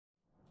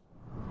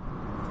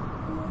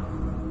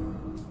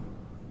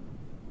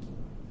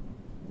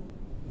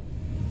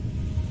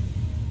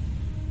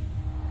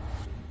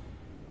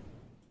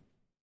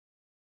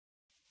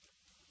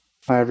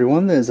Hi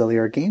everyone, this is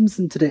LAR Games,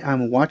 and today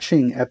I'm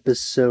watching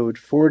episode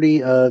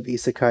 40 of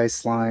Isekai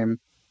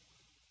Slime.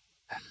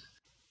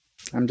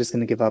 I'm just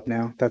gonna give up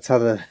now. That's how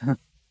the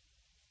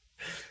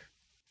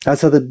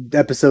that's how the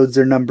episodes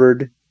are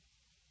numbered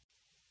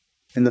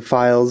in the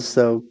files,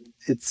 so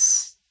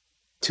it's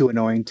too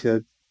annoying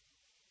to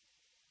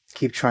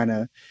keep trying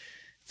to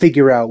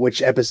figure out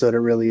which episode it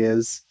really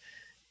is.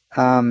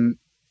 Um,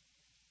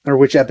 or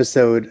which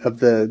episode of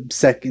the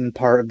second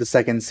part of the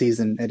second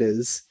season it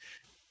is.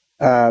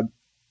 Uh,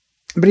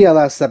 but yeah,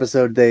 last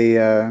episode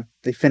they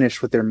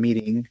finished with their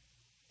meeting,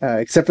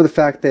 except for the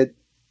fact that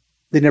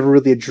they never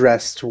really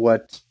addressed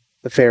what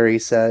the fairy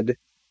said.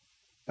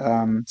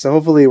 So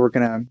hopefully we're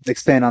gonna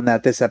expand on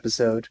that this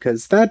episode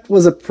because that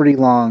was a pretty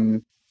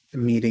long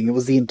meeting. It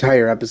was the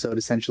entire episode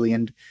essentially,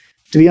 and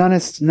to be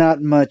honest,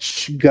 not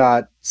much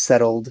got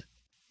settled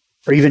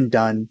or even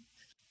done.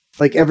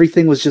 Like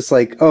everything was just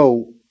like,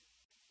 oh,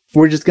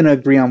 we're just gonna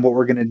agree on what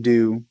we're gonna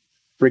do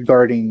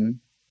regarding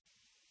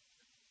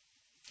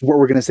what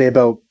we're gonna say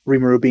about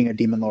Rimuru being a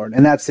demon lord,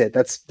 and that's it.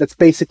 That's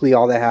basically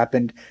all that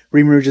happened.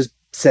 Rimuru just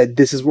said,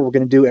 "This is what we're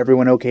gonna do."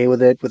 Everyone okay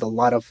with it, with a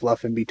lot of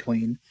fluff in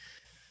between.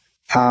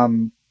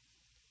 Um,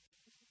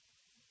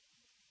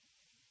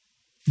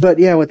 but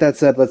yeah, with that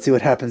said, let's see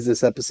what happens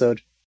this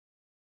episode.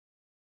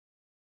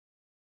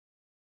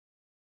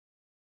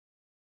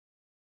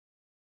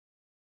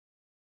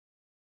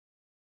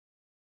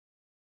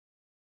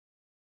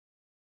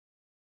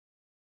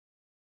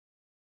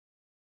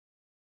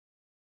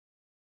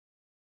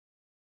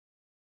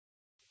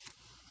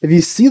 If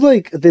you see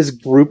like this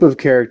group of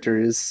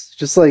characters,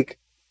 just like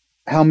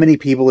how many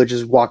people are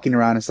just walking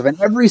around and stuff,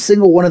 and every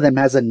single one of them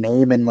has a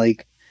name and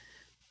like,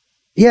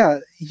 yeah,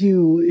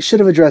 you should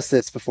have addressed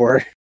this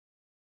before.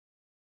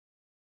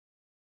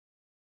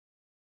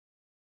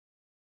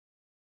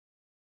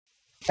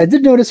 I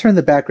did notice her in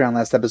the background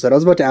last episode. I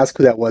was about to ask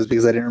who that was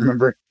because I didn't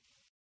remember.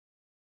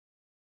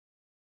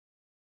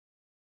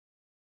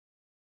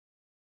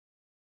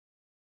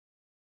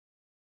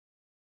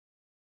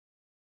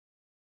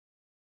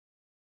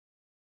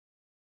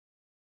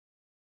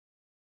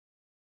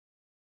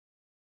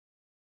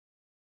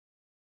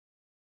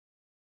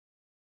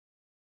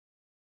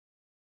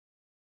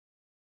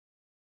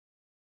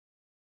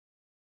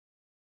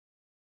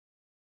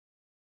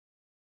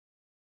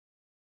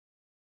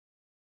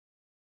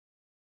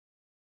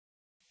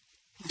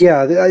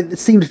 Yeah, it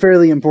seemed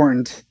fairly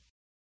important.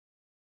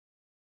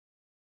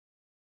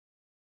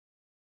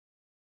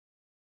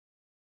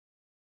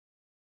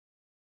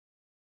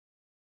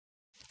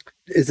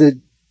 Is it?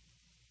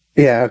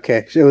 Yeah,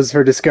 okay. It was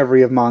her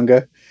discovery of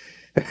manga.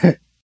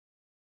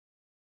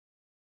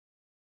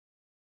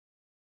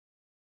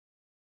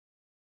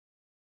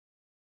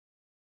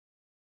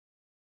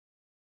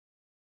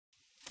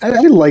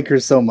 I like her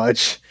so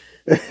much.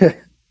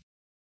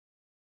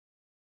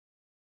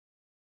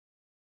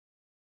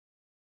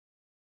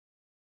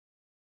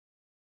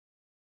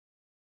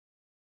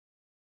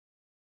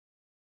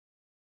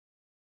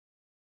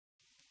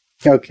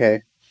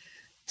 Okay.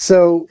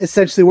 So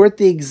essentially, we're at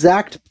the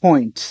exact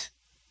point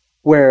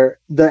where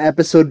the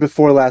episode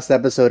before last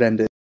episode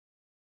ended.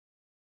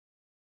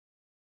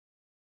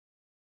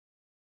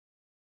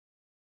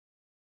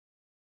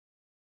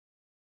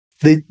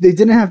 They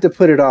didn't have to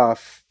put it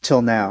off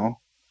till now.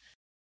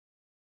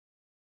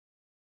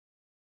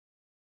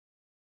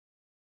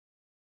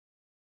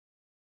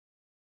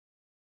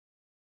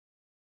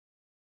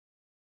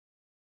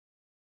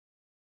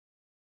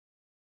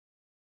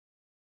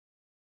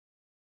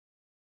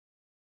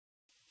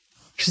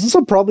 She's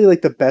also probably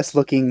like the best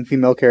looking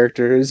female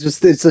character.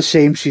 It's a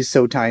shame she's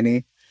so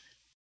tiny.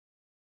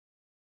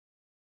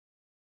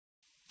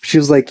 If she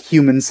was like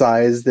human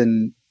sized,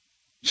 then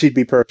she'd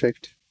be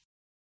perfect.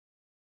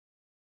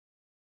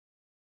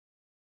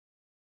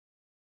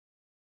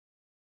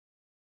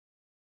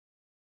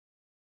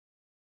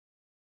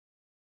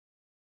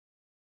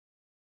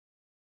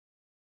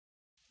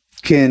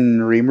 Can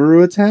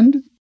Rimuru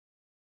attend?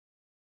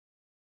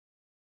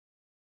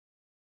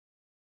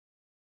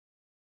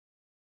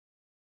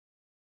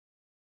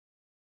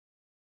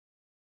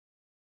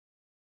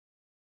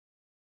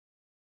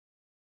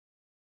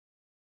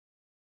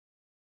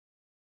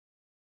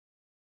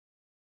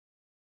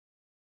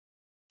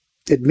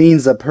 It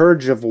means a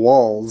purge of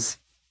walls.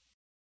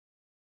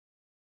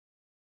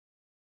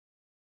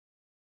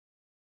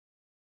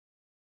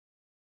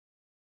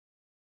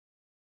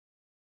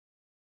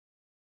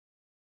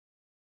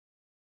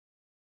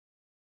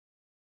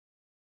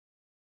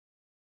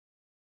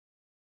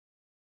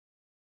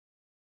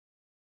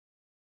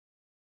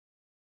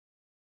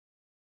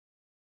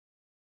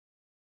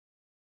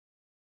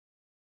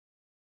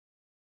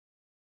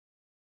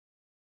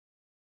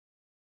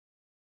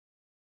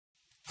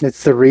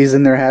 It's the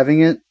reason they're having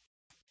it.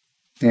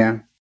 Yeah.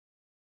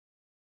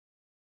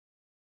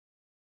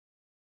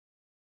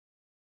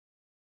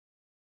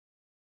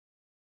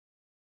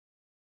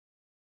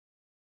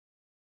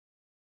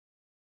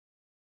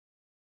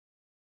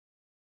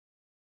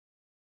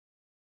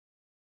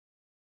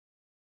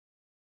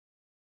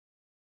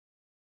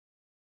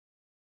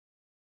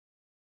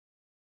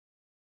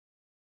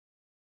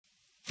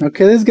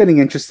 Okay, this is getting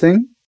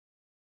interesting.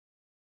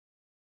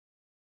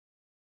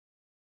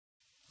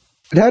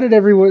 But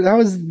how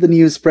is the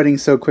news spreading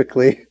so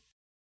quickly?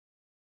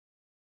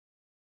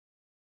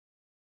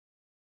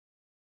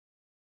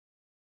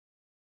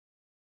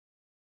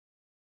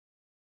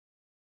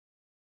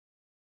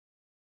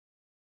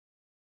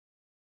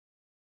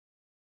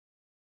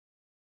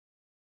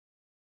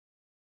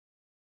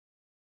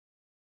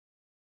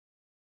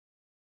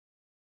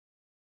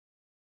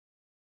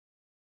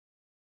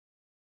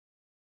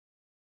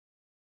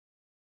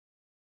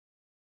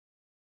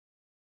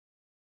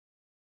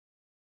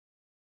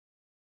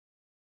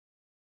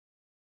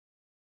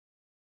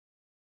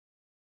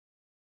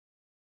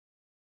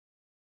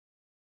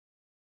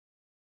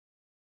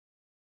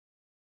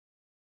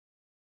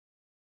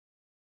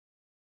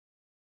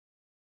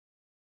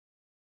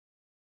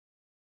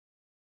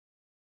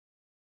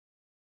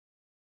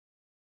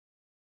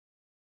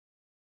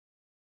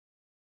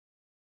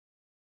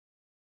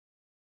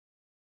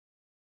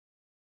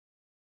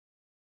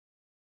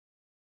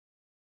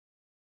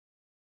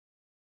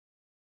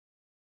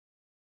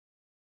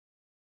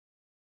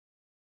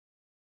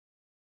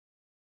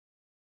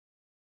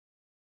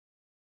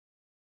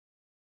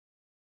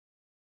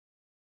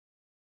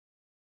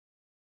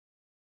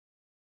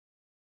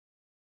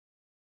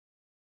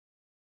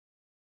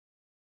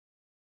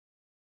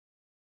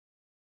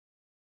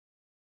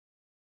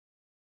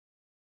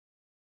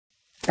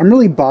 I'm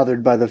really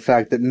bothered by the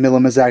fact that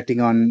Milim is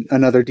acting on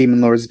another Demon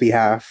Lord's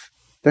behalf.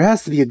 There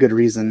has to be a good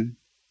reason.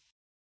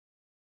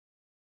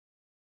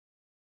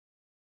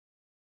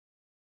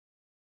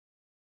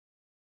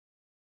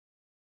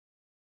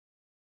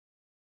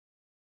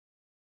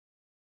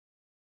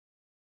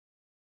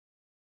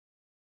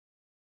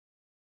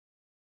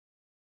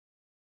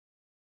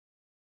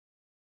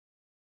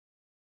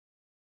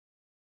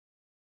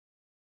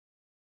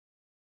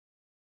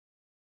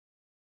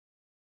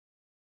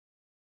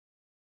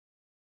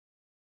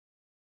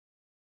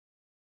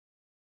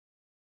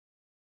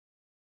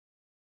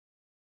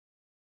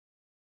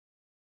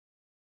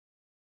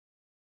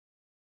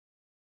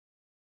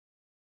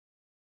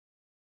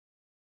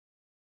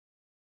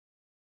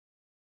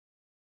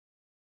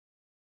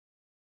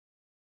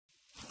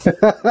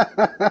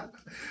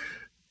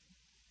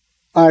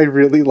 I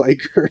really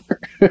like her.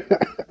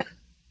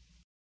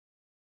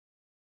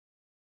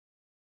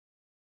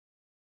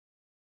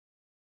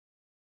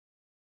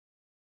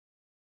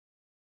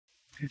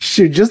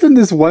 Shoot, just in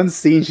this one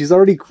scene, she's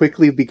already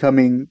quickly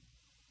becoming.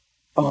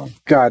 Oh,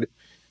 God.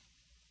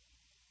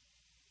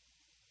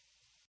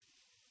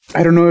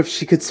 I don't know if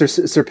she could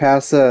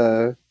surpass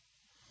the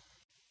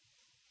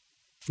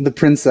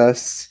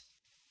princess,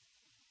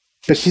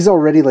 but she's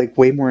already like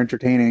way more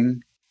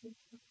entertaining.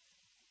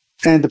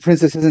 And the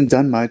princess hasn't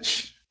done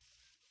much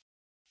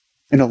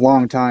in a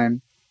long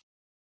time.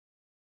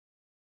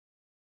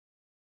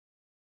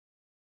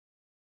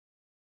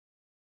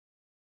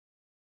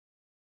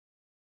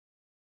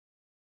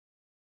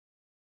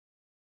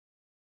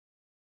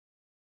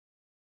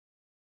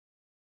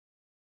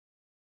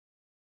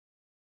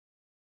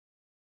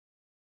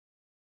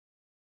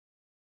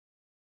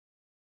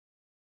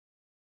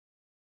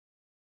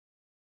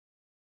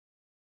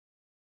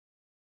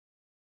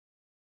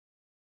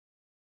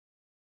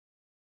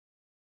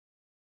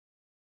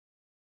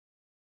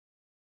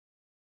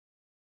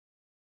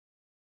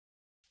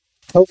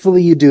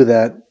 Hopefully, you do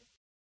that.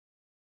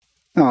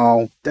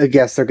 Oh, I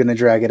guess they're gonna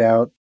drag it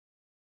out.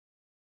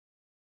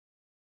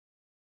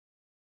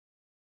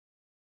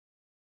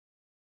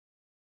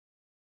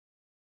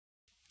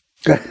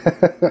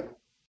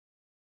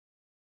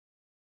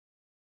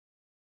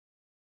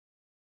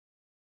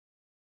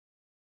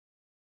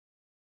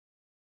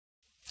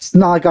 It's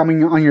not like I'm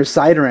on your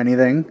side or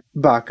anything,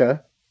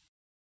 Baka.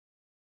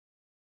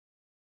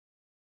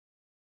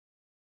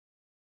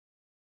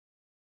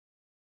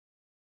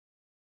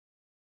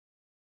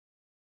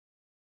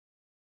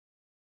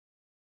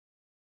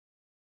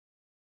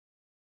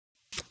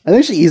 I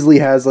think she easily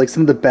has like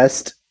some of the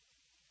best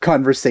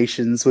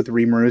conversations with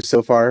Rimuru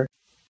so far.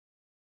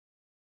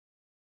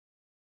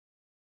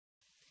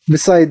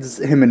 Besides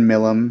him and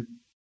Milim.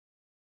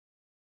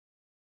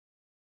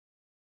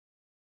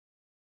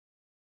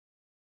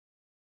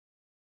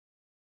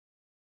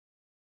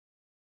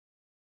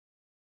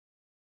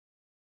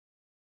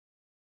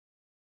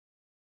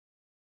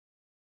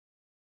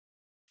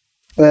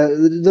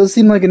 It does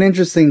seem like an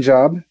interesting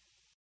job.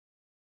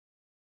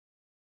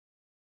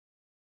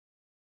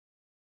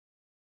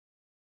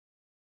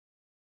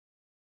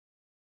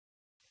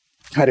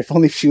 God, if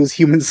only she was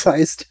human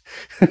sized.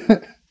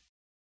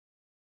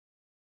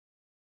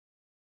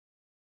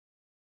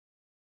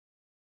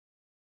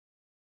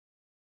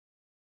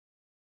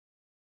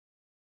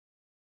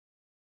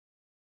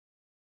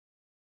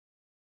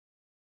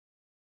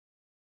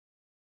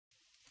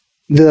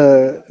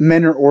 The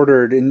men are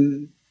ordered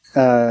in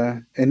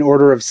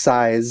order of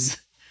size,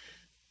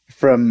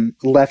 from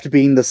left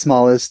being the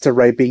smallest to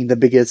right being the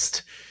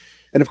biggest.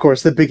 And of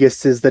course, the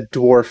biggest is the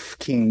dwarf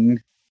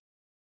king.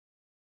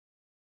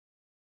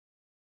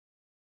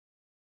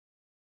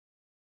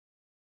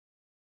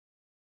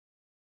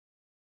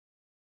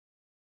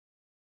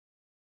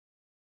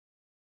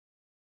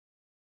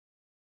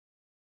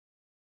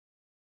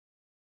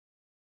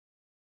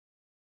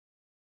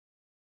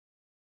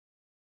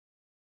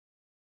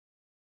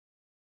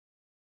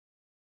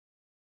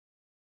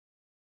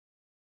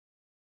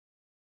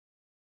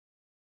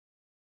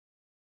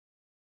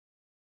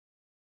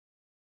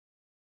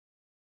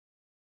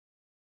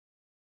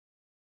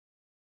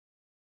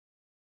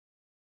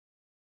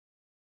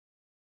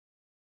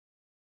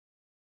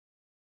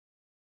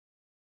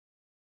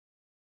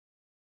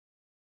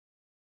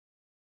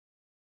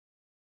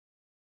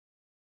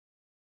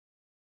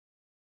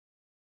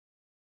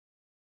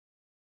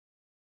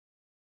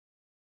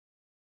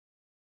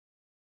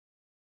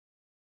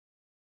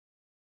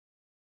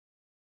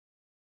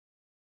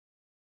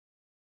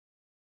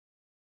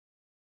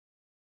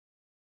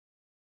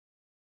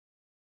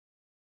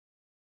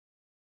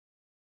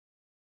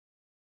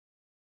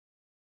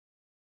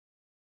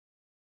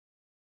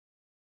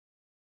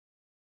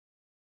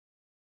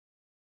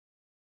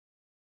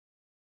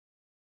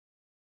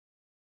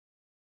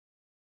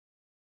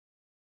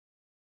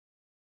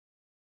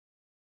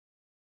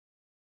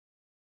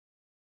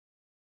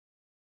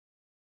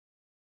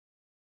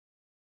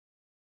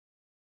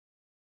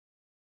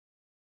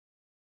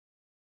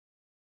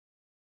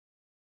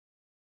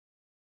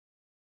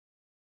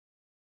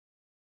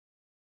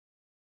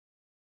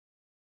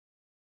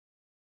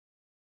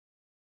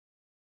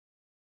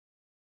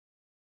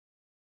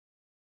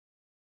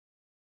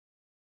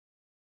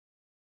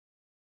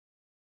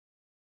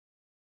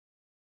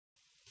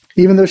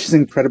 Even though she's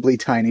incredibly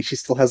tiny, she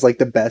still has like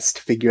the best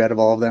figure out of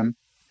all of them.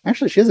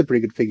 Actually, she has a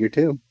pretty good figure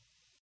too.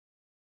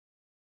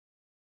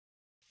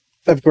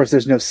 Of course,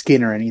 there's no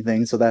skin or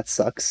anything, so that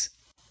sucks.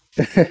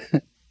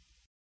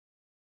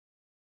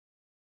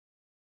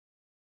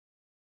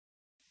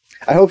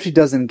 I hope she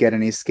doesn't get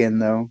any skin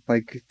though,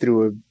 like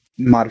through a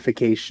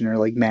modification or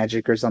like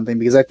magic or something,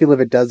 because I feel if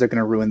it does, they're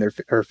gonna ruin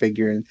her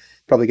figure and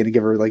probably gonna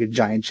give her like a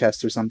giant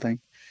chest or something.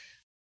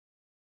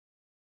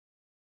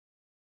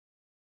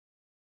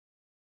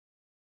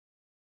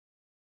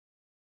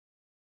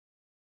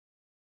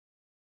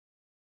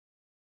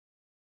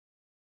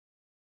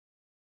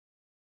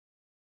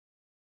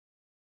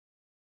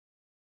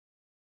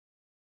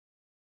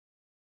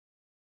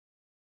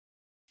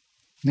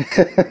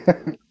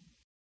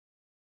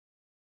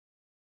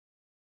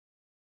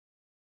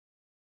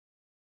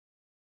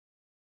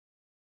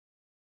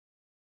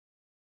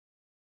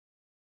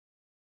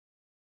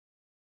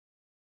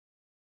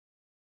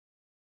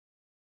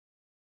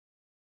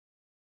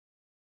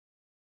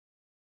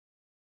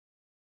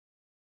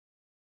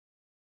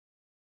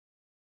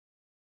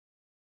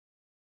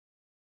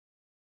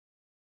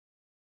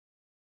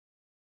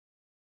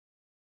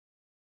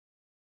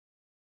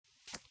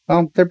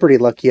 Well, they're pretty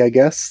lucky, I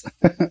guess.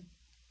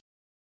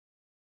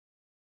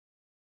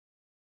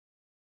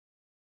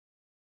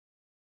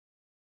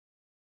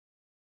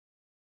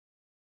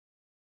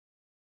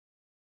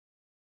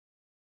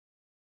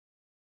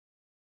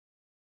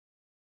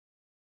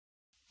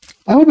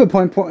 I hope at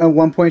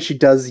one point she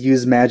does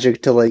use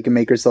magic to like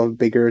make herself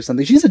bigger or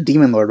something. She's a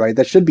demon lord, right?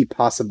 That should be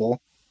possible.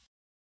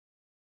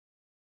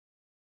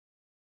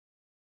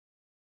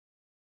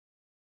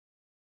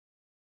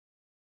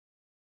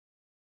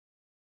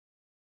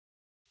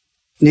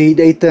 He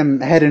ate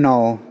them head and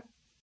all.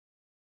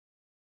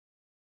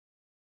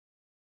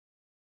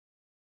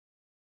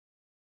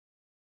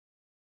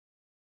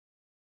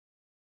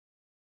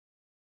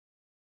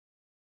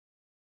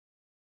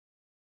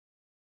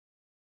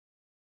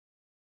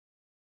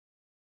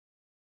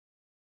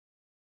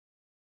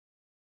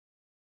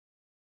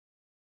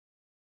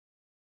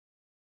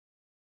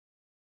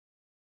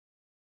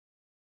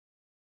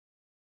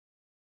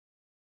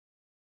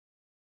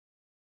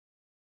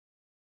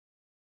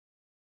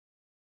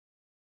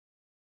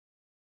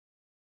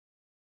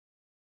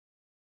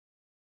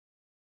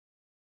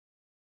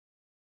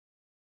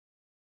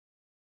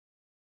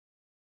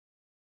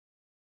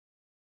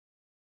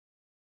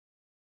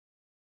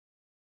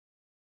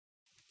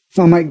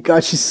 Oh my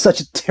god, she's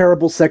such a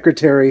terrible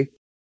secretary.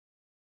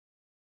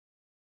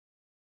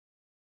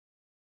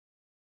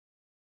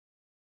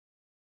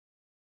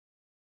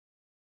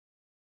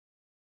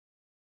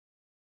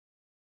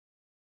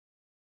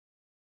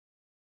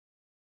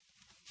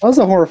 That was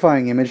a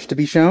horrifying image to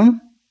be shown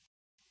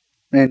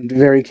and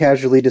very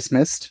casually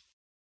dismissed.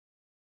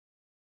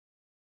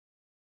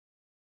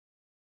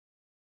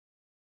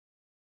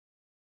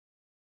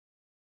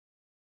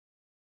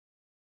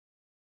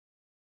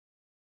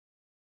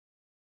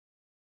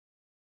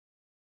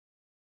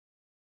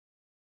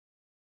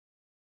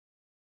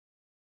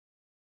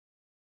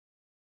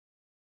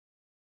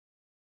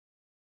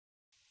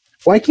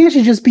 Why can't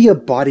she just be a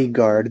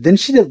bodyguard? Then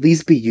she'd at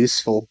least be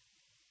useful.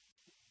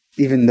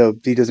 Even though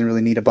he doesn't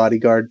really need a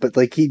bodyguard, but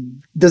like he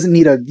doesn't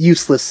need a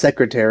useless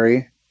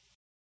secretary.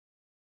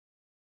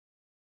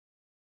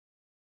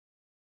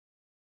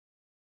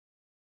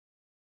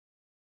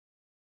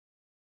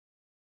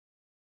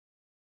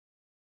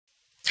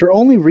 Her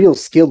only real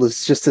skill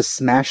is just to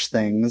smash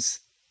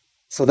things.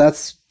 So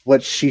that's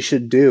what she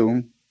should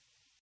do.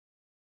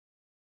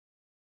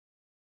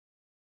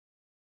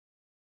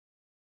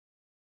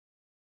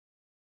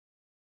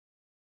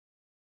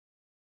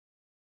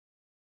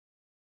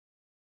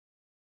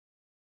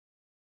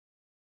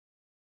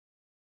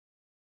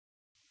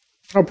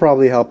 That'll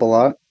probably help a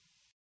lot.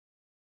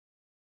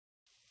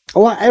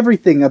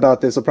 Everything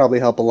about this will probably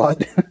help a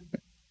lot.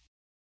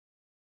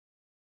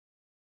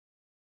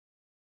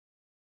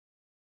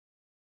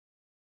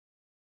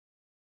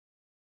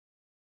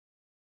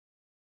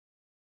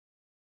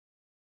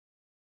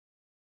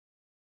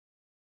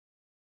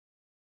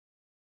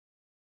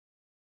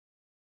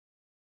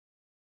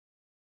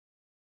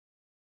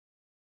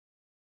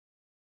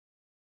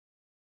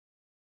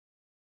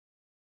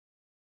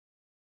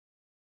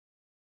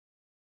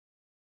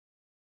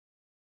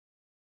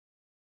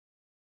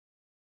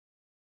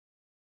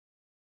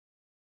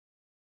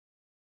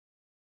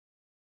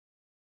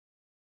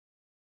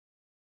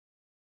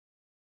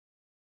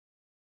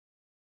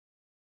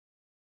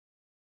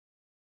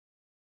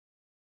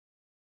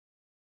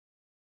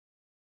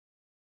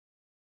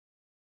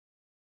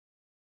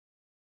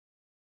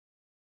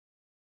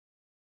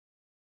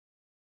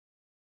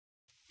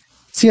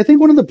 See, I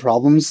think one of the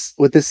problems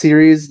with this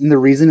series, and the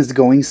reason it's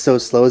going so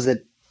slow, is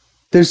that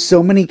there's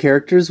so many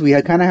characters, we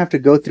kind of have to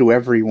go through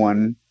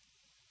everyone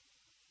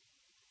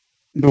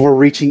before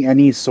reaching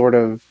any sort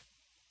of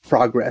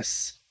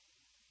progress.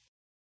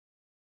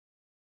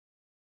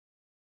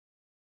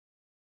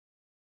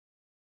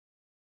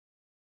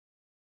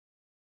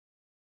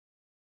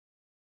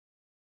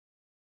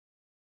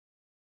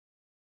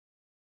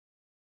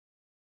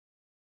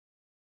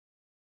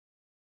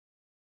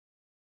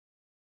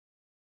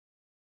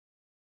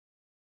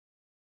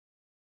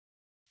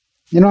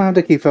 You don't have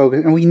to keep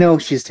focusing, and we know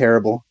she's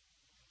terrible.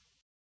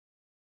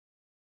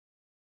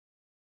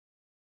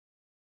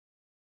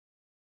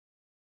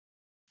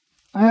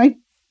 I,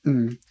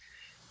 mm, I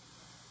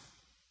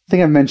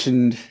think I've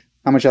mentioned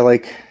how much I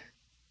like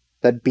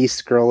that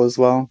Beast girl as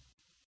well.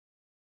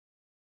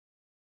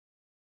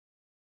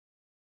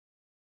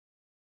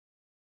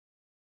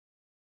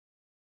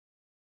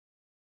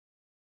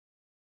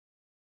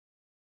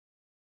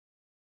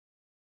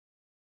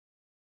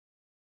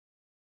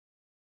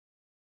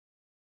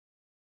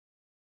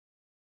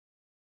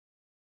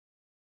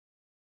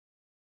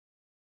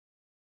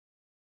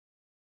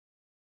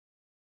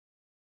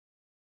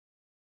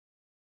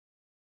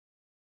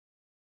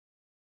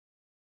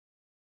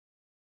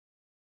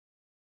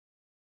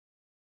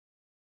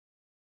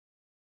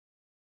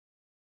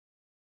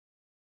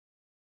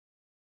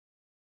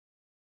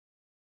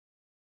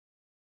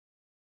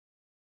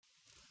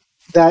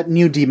 That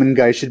new demon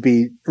guy should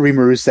be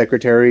Rimuru's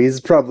secretary. He's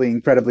probably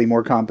incredibly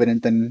more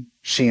competent than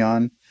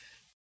Shion.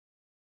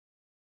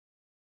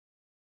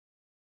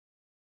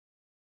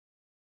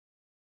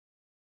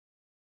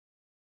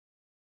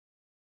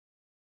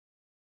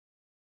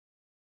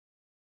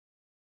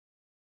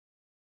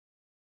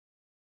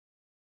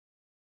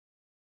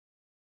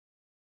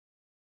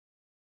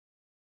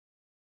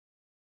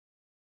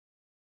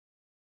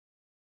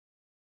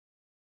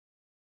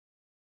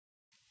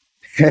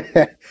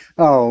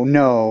 Oh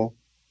no.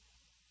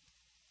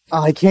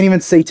 Oh, I can't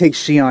even say take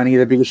Shion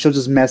either because she'll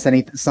just mess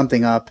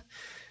something up.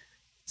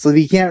 So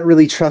you can't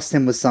really trust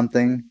him with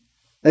something.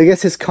 I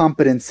guess his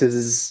competence is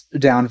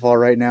his downfall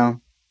right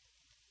now.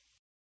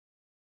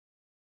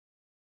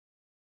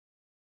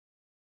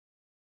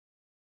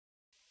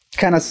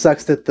 Kind of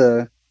sucks that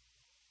the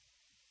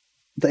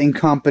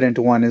incompetent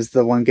one is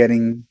the one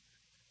getting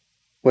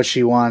what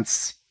she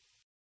wants.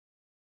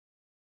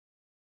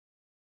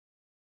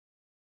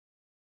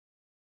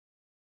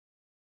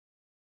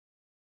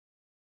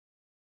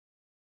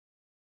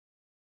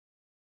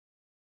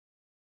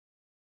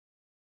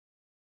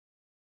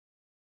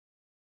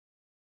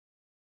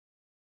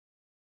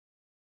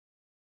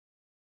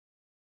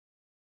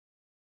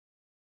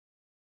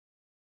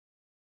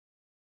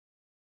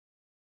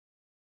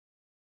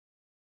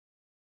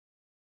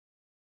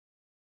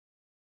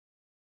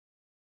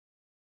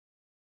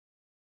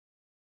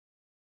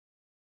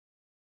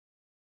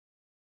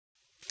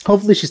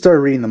 Hopefully, she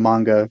started reading the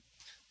manga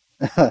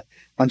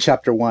on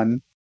chapter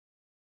one.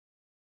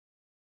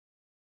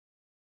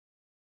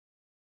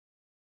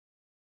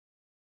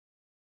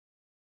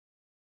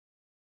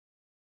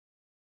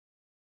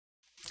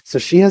 So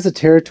she has a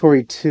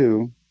territory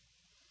too.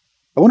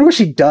 I wonder what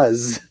she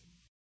does.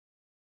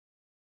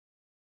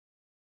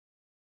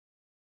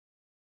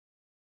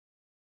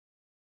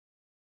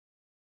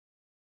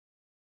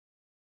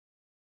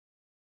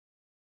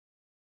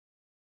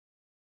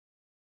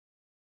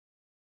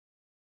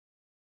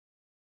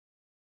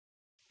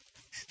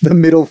 The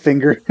middle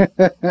finger.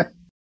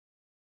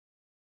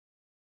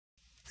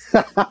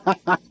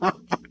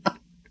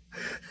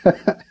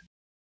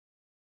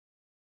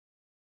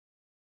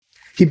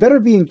 He better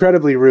be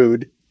incredibly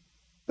rude.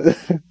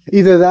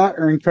 Either that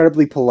or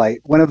incredibly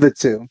polite. One of the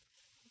two.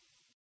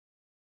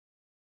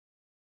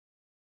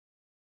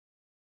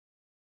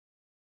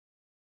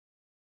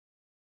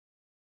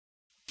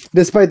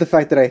 Despite the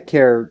fact that I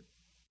care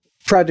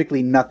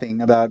practically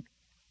nothing about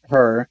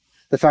her,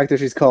 the fact that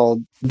she's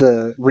called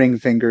the ring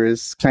finger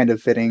is kind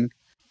of fitting,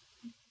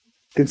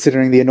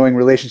 considering the annoying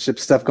relationship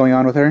stuff going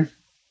on with her.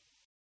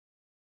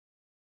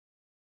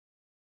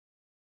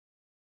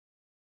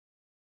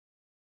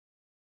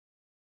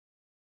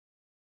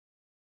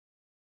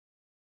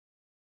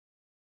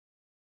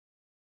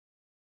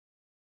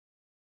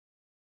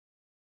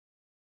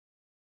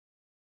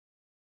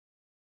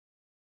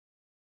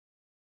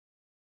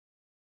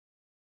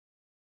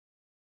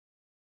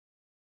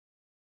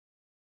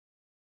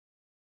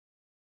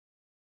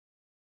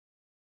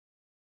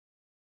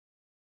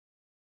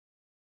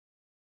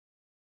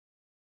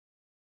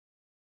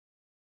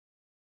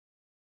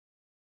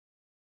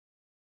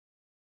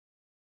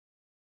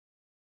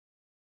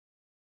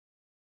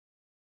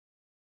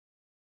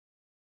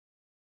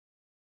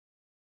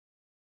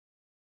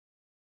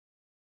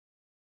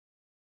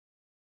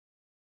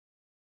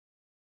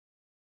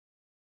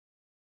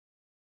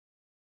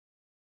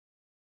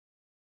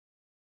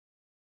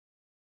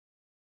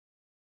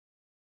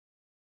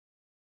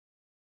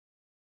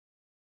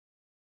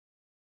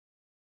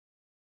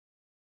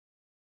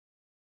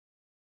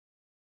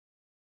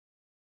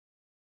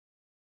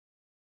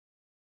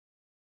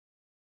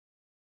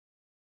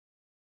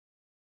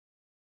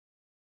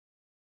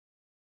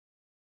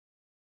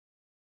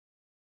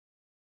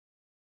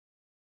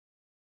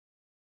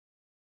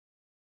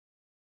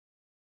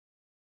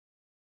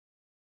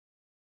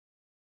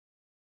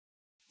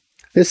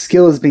 This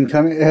skill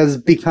has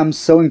become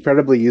so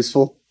incredibly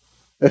useful.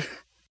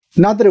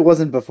 Not that it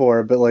wasn't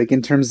before, but like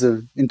in terms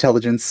of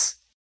intelligence.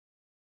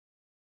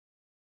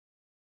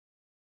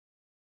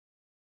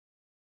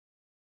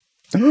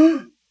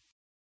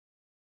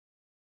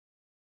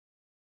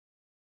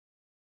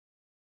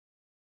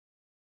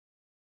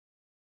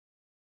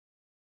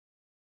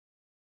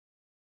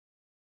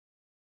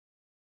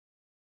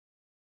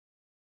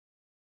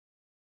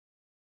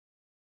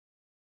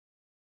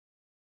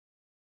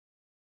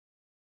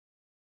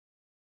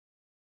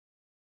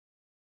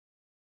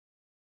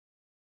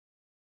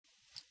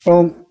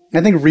 Well,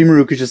 I think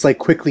Rimuru could just like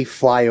quickly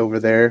fly over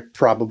there,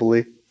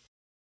 probably.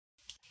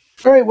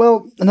 All right,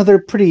 well, another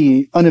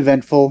pretty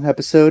uneventful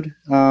episode.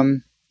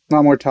 Not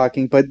more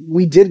talking, but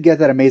we did get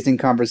that amazing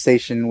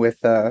conversation with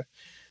the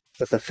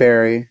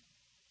fairy.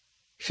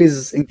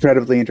 She's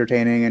incredibly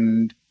entertaining,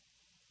 and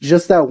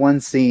just that one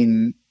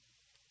scene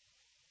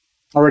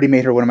already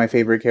made her one of my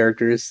favorite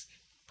characters.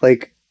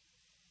 Like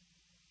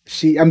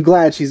I'm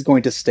glad she's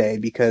going to stay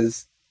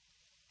because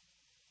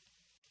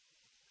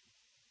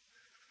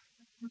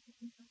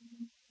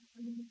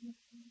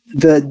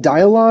the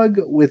dialogue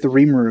with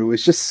Rimuru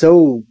is just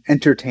so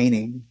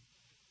entertaining.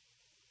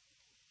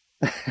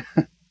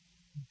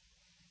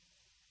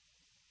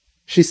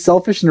 She's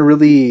selfish in a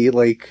really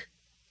like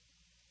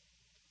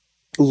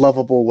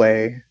lovable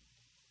way.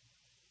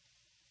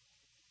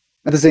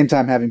 At the same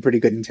time having pretty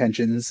good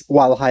intentions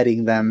while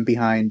hiding them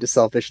behind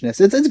selfishness.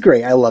 It's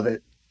great. I love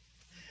it.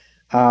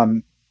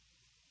 Um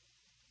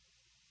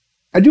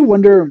I do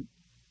wonder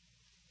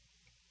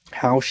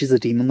how she's a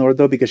demon lord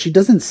though, because she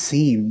doesn't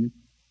seem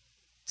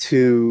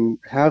to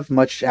have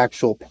much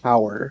actual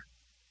power.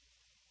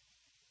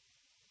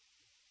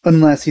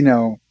 Unless,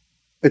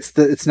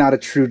 it's not a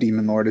true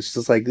demon lord, it's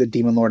just like the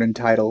demon lord in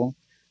title.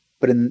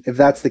 But if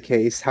that's the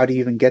case, how do you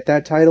even get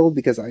that title?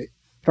 Because I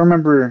don't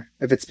remember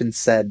if it's been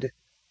said.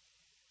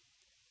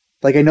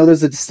 Like, I know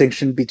there's a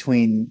distinction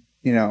between,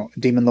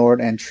 demon lord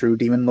and true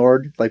demon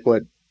lord, like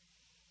what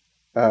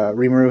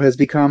Rimuru has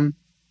become.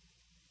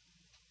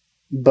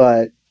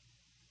 But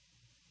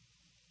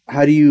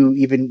how do you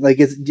even, like,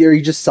 are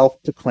you just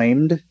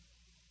self-proclaimed?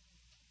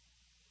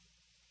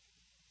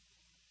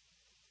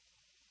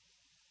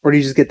 Or do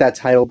you just get that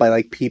title by,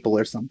 like, people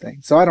or something?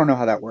 So I don't know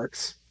how that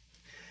works.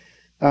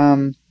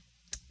 Um,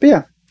 but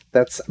yeah,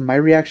 that's my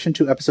reaction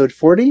to episode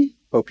 40.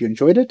 Hope you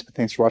enjoyed it.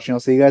 Thanks for watching. I'll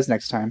see you guys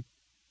next time.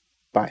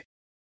 Bye.